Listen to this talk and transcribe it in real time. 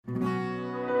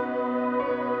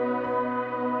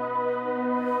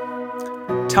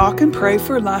Talk and Pray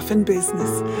for Life and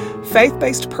Business,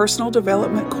 faith-based personal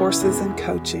development courses and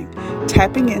coaching,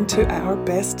 tapping into our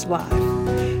best life.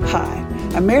 Hi,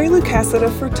 I'm Mary Lou Cassada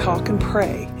for Talk and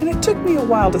Pray, and it took me a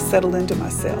while to settle into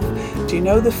myself. Do you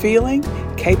know the feeling?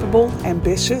 Capable,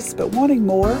 ambitious, but wanting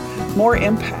more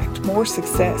impact, more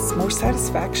success, more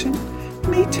satisfaction?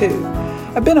 Me too.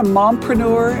 I've been a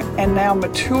mompreneur and now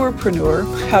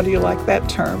maturepreneur. How do you like that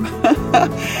term?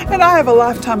 And I have a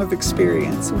lifetime of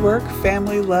experience, work,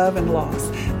 family, love, and loss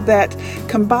that,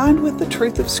 combined with the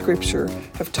truth of Scripture,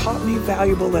 have taught me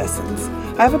valuable lessons.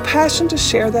 I have a passion to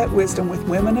share that wisdom with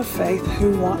women of faith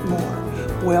who want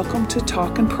more. Welcome to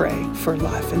Talk and Pray for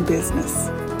Life and Business.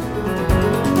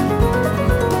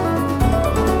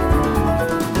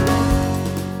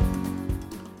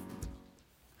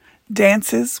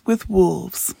 Dances with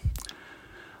Wolves.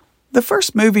 The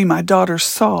first movie my daughter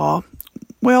saw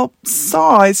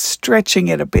is stretching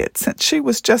it a bit since she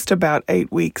was just about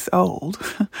 8 weeks old,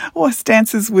 was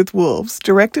Dances with Wolves,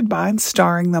 directed by and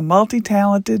starring the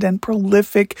multi-talented and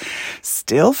prolific,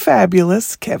 still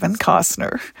fabulous Kevin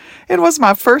Costner. It was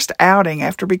my first outing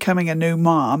after becoming a new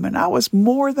mom, and I was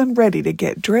more than ready to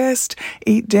get dressed,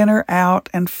 eat dinner out,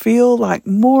 and feel like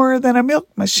more than a milk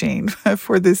machine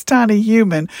for this tiny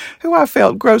human who I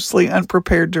felt grossly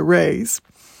unprepared to raise.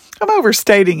 I'm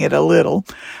overstating it a little.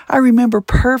 I remember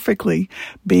perfectly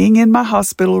being in my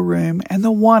hospital room and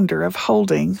the wonder of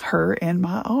holding her in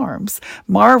my arms,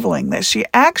 marveling that she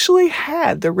actually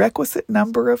had the requisite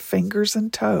number of fingers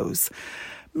and toes.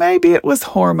 Maybe it was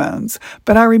hormones,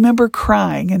 but I remember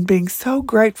crying and being so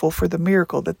grateful for the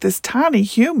miracle that this tiny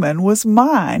human was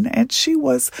mine and she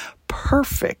was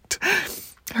perfect.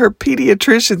 Her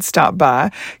pediatrician stopped by,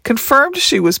 confirmed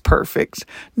she was perfect,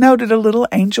 noted a little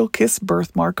angel kiss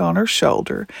birthmark on her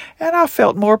shoulder, and I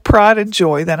felt more pride and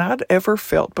joy than I'd ever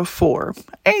felt before.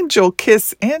 Angel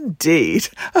kiss indeed.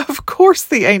 Of course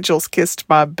the angels kissed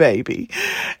my baby.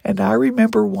 And I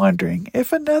remember wondering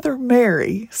if another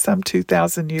Mary, some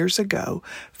 2,000 years ago,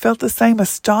 felt the same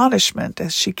astonishment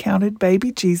as she counted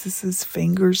baby Jesus'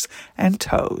 fingers and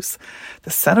toes. The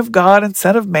Son of God and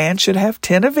Son of Man should have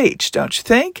 10 of each, don't you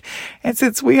think? And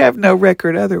since we have no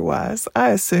record otherwise, I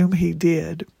assume he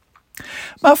did.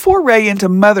 My foray into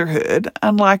motherhood,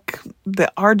 unlike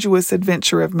the arduous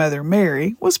adventure of Mother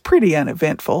Mary, was pretty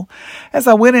uneventful. As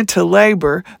I went into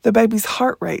labor, the baby's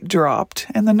heart rate dropped,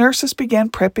 and the nurses began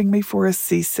prepping me for a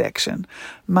C-section.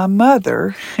 My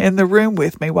mother, in the room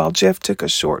with me while Jeff took a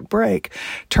short break,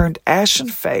 turned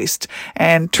ashen-faced,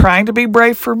 and trying to be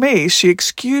brave for me, she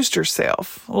excused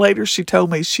herself. Later, she told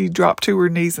me she dropped to her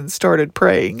knees and started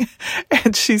praying,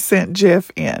 and she sent Jeff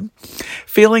in.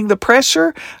 Feeling the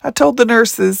pressure, I told the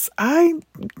nurses, I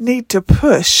need to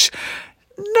push.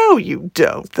 No, you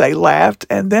don't, they laughed,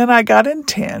 and then I got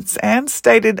intense and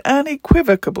stated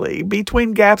unequivocally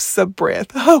between gasps of breath,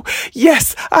 oh,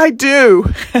 yes, I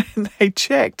do. And they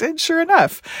checked, and sure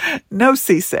enough, no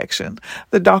C-section.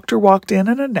 The doctor walked in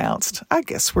and announced, I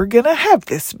guess we're going to have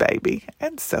this baby.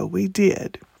 And so we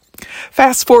did.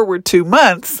 Fast forward 2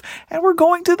 months, and we're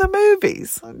going to the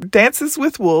movies. Dances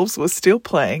with Wolves was still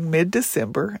playing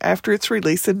mid-December after its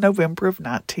release in November of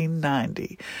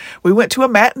 1990. We went to a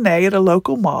matinee at a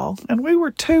local mall, and we were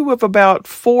 2 of about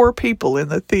 4 people in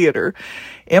the theater.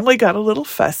 Emily got a little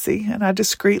fussy, and I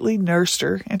discreetly nursed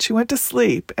her, and she went to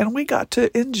sleep, and we got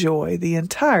to enjoy the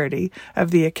entirety of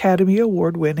the Academy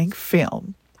Award-winning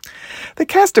film. The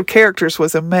cast of characters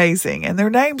was amazing, and their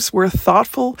names were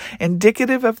thoughtful,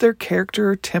 indicative of their character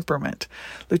or temperament.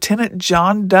 Lieutenant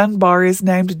John Dunbar is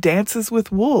named Dances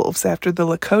with Wolves after the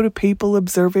Lakota people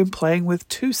observe him playing with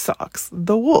Tusox,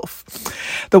 the wolf.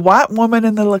 The white woman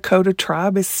in the Lakota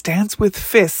tribe is Stands with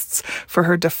Fists for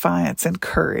her defiance and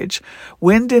courage.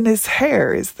 Wind in His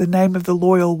Hair is the name of the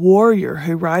loyal warrior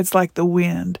who rides like the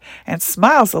wind, and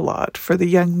Smiles a Lot for the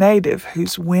young native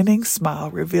whose winning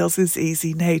smile reveals his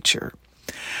easy nature.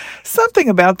 Something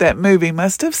about that movie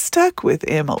must have stuck with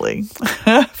Emily.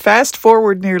 Fast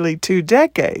forward nearly 2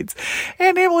 decades,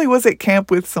 and Emily was at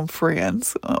camp with some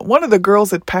friends. One of the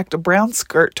girls had packed a brown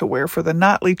skirt to wear for the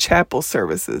nightly chapel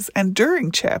services, and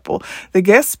during chapel, the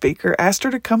guest speaker asked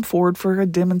her to come forward for a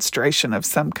demonstration of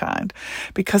some kind.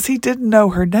 Because he didn't know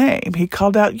her name, he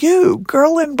called out, "You,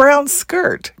 girl in brown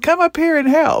skirt, come up here and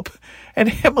help."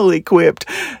 And Emily quipped,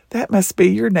 "That must be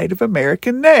your Native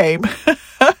American name."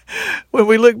 When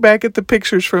we look back at the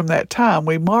pictures from that time,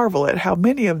 we marvel at how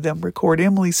many of them record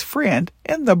Emily's friend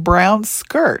in the brown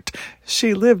skirt.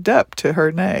 She lived up to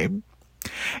her name.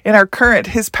 In our current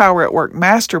His Power at Work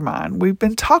Mastermind, we've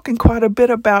been talking quite a bit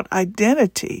about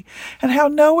identity and how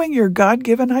knowing your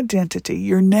God-given identity,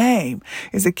 your name,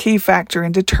 is a key factor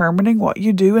in determining what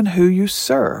you do and who you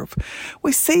serve.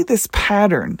 We see this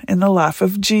pattern in the life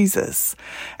of Jesus.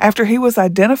 After He was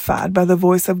identified by the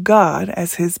voice of God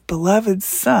as His beloved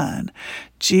Son,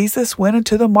 Jesus went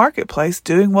into the marketplace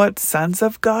doing what sons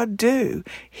of God do,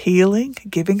 healing,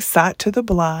 giving sight to the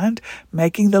blind,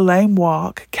 making the lame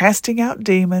walk, casting out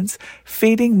demons,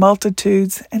 feeding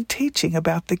multitudes, and teaching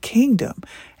about the kingdom,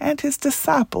 and His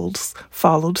disciples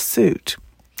followed suit.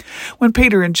 When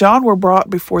Peter and John were brought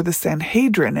before the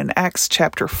Sanhedrin in Acts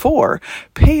chapter 4,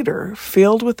 Peter,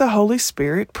 filled with the Holy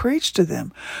Spirit, preached to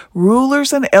them.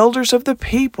 "Rulers and elders of the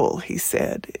people," he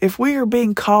said, "if we are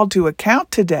being called to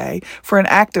account today for an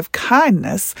act of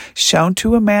kindness shown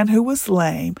to a man who was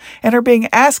lame, and are being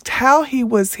asked how he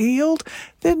was healed,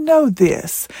 then know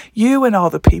this, you and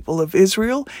all the people of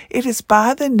Israel, it is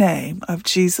by the name of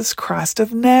Jesus Christ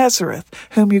of Nazareth,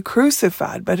 whom you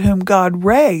crucified, but whom God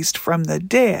raised from the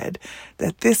dead,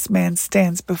 that this man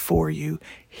stands before you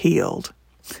healed."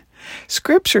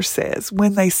 Scripture says,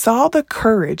 when they saw the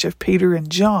courage of Peter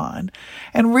and John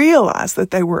and realized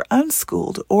that they were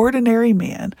unschooled, ordinary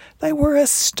men, they were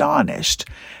astonished,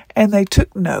 and they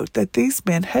took note that these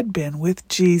men had been with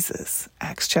Jesus.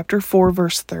 Acts chapter 4,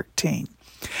 verse 13.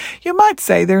 You might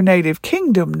say their native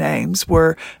kingdom names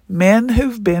were men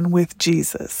who've been with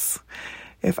Jesus.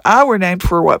 If I were named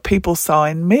for what people saw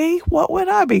in me, what would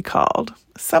I be called?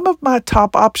 Some of my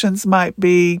top options might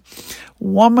be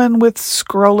woman with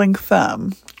scrolling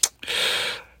thumb,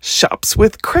 shops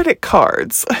with credit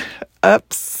cards,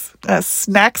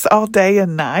 snacks all day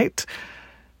and night,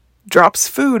 drops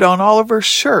food on all of her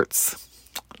shirts,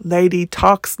 lady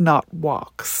talks not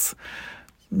walks.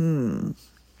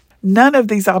 None of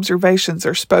these observations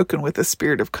are spoken with a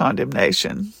spirit of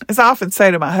condemnation. As I often say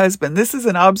to my husband, this is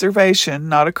an observation,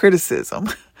 not a criticism.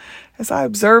 As I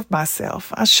observe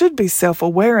myself, I should be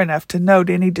self-aware enough to note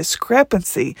any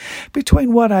discrepancy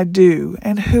between what I do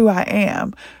and who I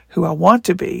am, who I want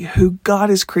to be, who God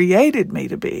has created me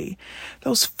to be.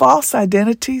 Those false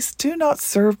identities do not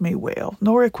serve me well,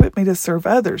 nor equip me to serve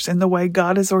others in the way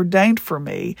God has ordained for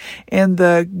me, in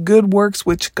the good works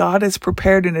which God has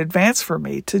prepared in advance for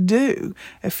me to do.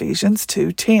 Ephesians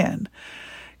 2:10.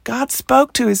 God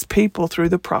spoke to His people through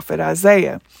the prophet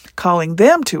Isaiah, calling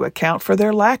them to account for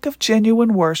their lack of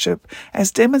genuine worship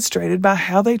as demonstrated by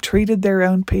how they treated their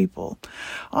own people.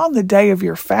 On the day of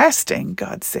your fasting,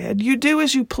 God said, you do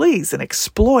as you please and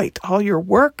exploit all your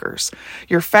workers.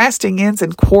 Your fasting ends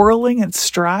in quarreling and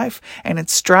strife and in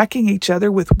striking each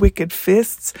other with wicked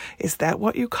fists. Is that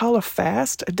what you call a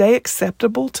fast, a day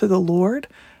acceptable to the Lord?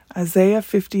 Isaiah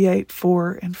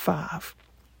 58:4 and 5.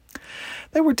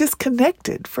 They were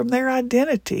disconnected from their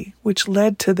identity, which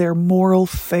led to their moral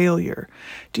failure.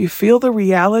 Do you feel the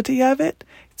reality of it?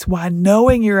 It's why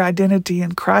knowing your identity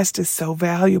in Christ is so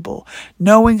valuable.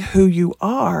 Knowing who you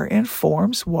are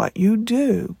informs what you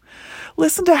do.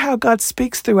 Listen to how God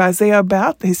speaks through Isaiah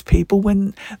about these people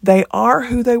when they are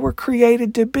who they were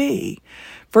created to be.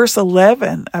 Verse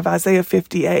 11 of Isaiah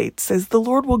 58 says, "The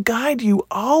Lord will guide you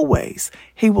always.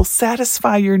 He will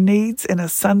satisfy your needs in a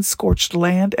sun-scorched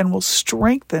land and will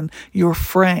strengthen your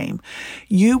frame.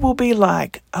 You will be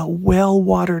like a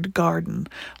well-watered garden,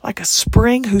 like a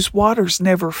spring whose waters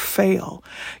never fail.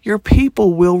 Your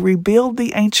people will rebuild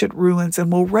the ancient ruins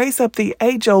and will raise up the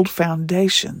age-old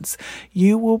foundations.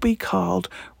 You will be called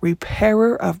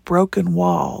repairer of broken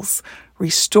walls,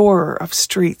 restorer of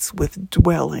streets with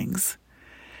dwellings."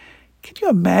 Can you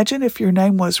imagine if your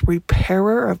name was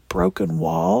repairer of broken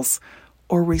walls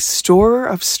or restorer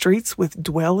of streets with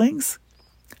dwellings?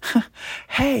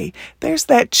 Hey, there's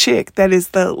that chick that is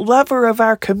the lover of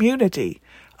our community.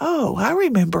 Oh, I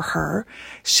remember her.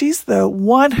 She's the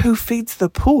one who feeds the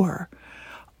poor.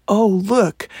 Oh,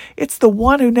 look, it's the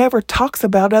one who never talks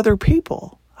about other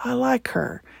people. I like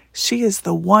her. She is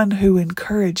the one who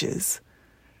encourages.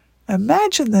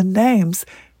 Imagine the names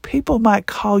people might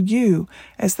call you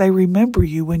as they remember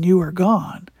you when you are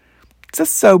gone. It's a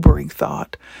sobering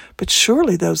thought, but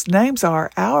surely those names are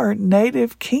our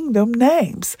native kingdom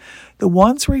names, the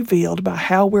ones revealed by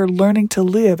how we're learning to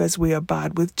live as we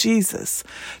abide with Jesus,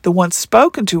 the ones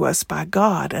spoken to us by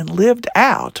God and lived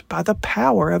out by the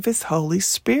power of His Holy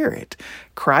Spirit.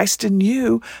 Christ in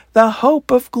you, the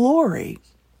hope of glory.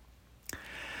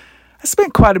 I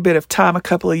spent quite a bit of time a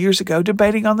couple of years ago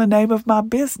debating on the name of my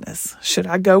business. Should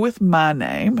I go with my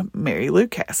name, Mary Lou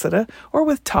Cassida, or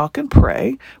with Talk and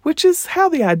Pray, which is how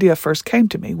the idea first came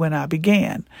to me when I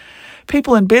began.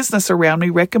 People in business around me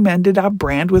recommended I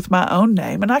brand with my own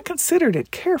name, and I considered it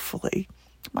carefully.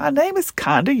 My name is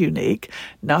kind of unique,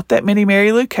 not that many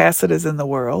Mary Lou Cassidas in the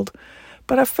world,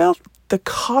 but I felt the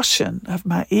caution of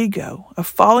my ego, of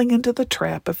falling into the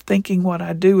trap of thinking what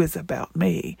I do is about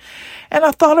me. And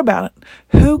I thought about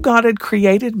who God had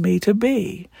created me to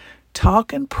be.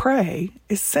 Talk and Pray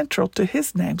is central to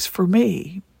his names for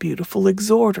me, Beautiful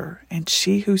Exhorter, and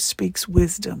She Who Speaks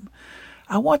Wisdom.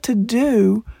 I want to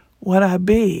do what I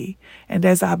be, and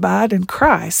as I abide in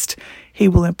Christ, he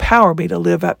will empower me to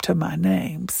live up to my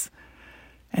names,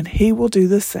 and he will do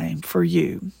the same for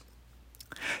you.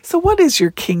 So what is your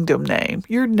kingdom name,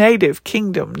 your native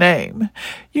kingdom name?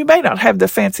 You may not have the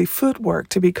fancy footwork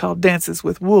to be called Dances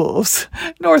with Wolves,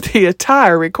 nor the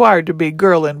attire required to be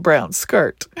girl in brown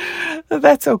skirt.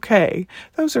 That's okay.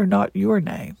 Those are not your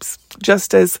names.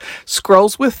 Just as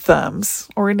scrolls with thumbs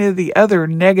or any of the other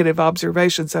negative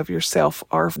observations of yourself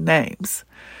are names.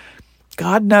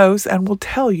 God knows and will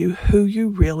tell you who you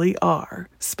really are.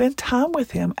 Spend time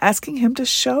with him, asking him to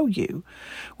show you.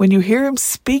 When you hear him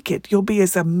speak it, you'll be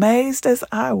as amazed as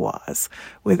I was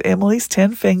with Emily's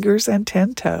 10 fingers and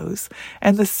 10 toes,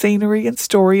 and the scenery and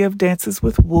story of Dances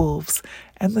with Wolves,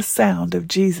 and the sound of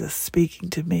Jesus speaking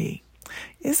to me.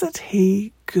 Isn't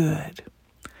he good?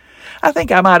 I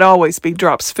think I might always be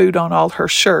Drop's food on all her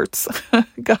shirts.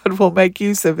 God will make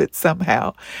use of it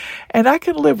somehow. And I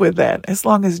can live with that as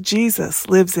long as Jesus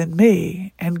lives in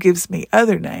me and gives me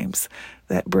other names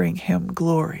that bring him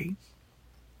glory.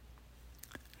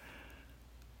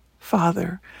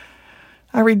 Father,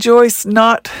 I rejoice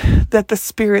not that the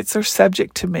spirits are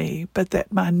subject to me, but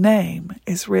that my name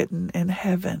is written in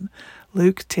heaven.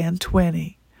 Luke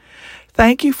 10:20.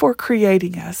 Thank you for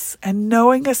creating us and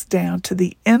knowing us down to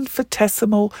the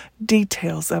infinitesimal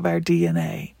details of our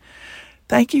DNA.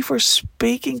 Thank you for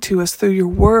speaking to us through your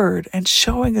word and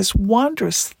showing us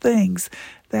wondrous things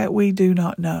that we do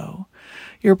not know.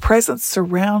 Your presence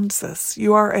surrounds us.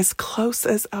 You are as close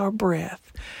as our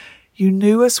breath. You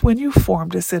knew us when you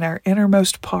formed us in our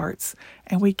innermost parts,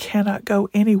 and we cannot go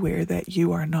anywhere that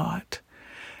you are not.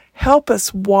 Help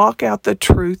us walk out the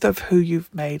truth of who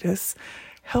you've made us.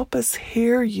 Help us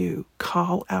hear you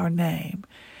call our name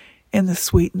in the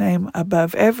sweet name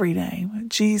above every name,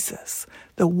 Jesus,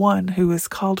 the one who is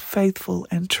called faithful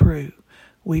and true.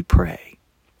 We pray.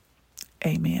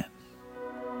 Amen.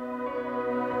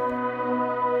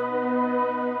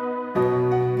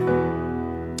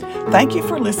 Thank you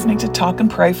for listening to Talk and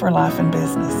Pray for Life and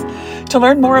Business. To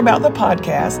learn more about the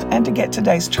podcast and to get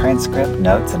today's transcript,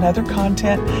 notes, and other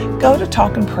content, go to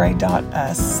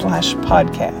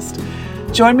talkandpray.us/podcast.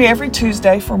 Join me every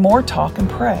Tuesday for more Talk and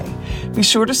Pray. Be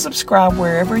sure to subscribe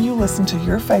wherever you listen to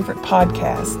your favorite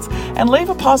podcasts and leave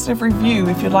a positive review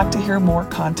if you'd like to hear more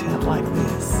content like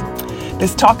this.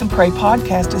 This Talk and Pray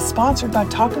podcast is sponsored by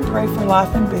Talk and Pray for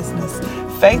Life and Business,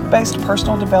 faith-based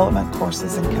personal development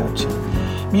courses and coaching.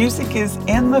 Music is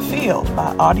In the Field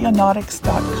by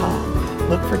Audionautics.com.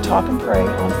 Look for Talk and Pray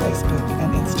on Facebook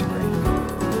and Instagram.